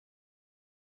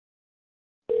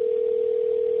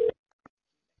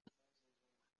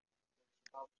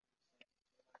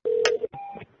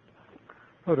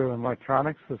Go to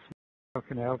electronics. How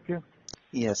can I help you?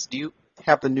 Yes, do you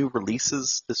have the new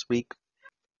releases this week?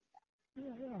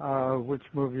 Which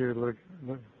movie are you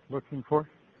looking for?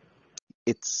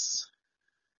 It's...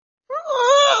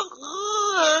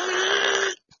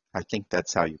 I think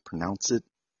that's how you pronounce it.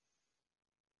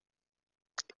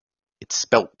 It's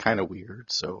spelt kind of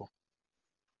weird, so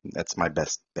that's my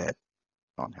best bet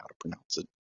on how to pronounce it.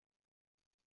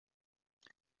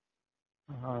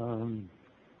 Um,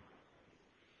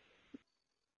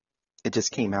 It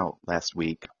just came out last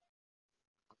week.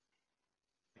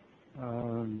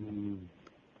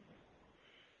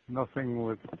 Nothing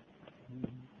with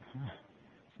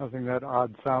nothing that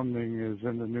odd sounding is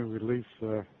in the new release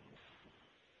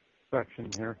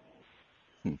section here.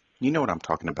 You know what I'm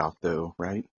talking about, though,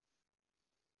 right?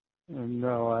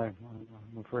 No, I'm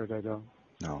afraid I don't.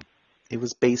 No. It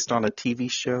was based on a TV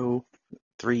show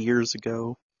 3 years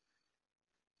ago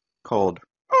called...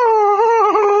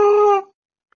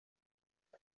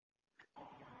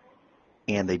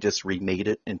 And they just remade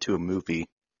it into a movie.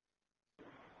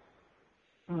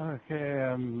 Okay,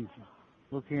 I'm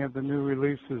looking at the new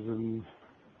releases and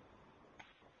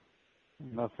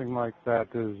nothing like that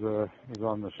is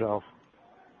on the shelf.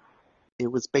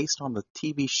 It was based on the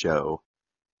TV show,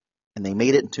 and they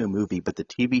made it into a movie, but the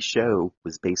TV show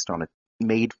was based on a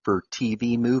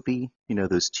made-for-TV movie. You know,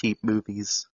 those cheap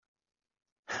movies?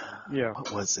 Yeah.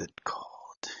 What was it called?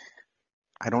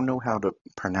 I don't know how to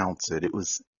pronounce it.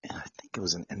 I think it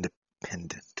was an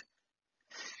independent.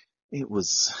 It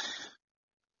was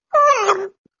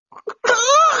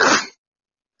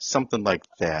something like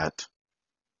that.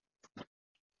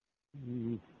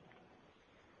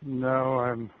 No,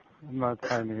 I'm not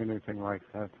finding anything like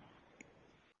that.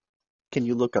 Can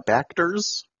you look up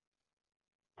actors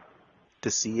to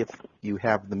see if you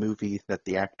have the movie that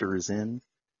the actor is in?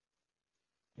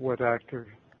 What actor?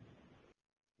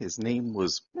 His name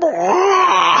was...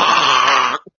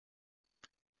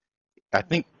 I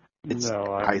think it's...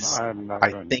 No, I'm not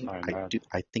I going to think find that.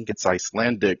 I think it's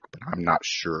Icelandic, but I'm not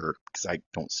sure because I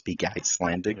don't speak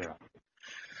Icelandic. Yeah.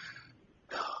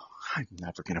 I'm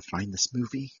never gonna find this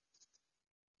movie.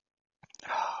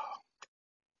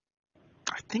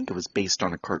 I think it was based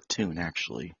on a cartoon,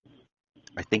 actually.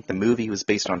 I think the movie was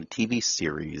based on a TV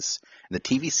series, and the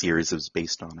TV series was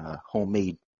based on a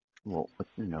homemade, well,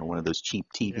 one of those cheap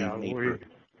TV Yeah,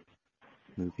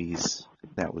 movies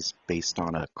that was based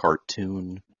on a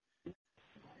cartoon.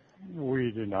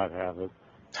 we do not have it.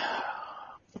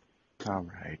 All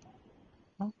right.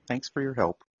 Well, thanks for your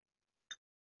help.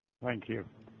 Thank you.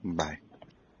 Bye.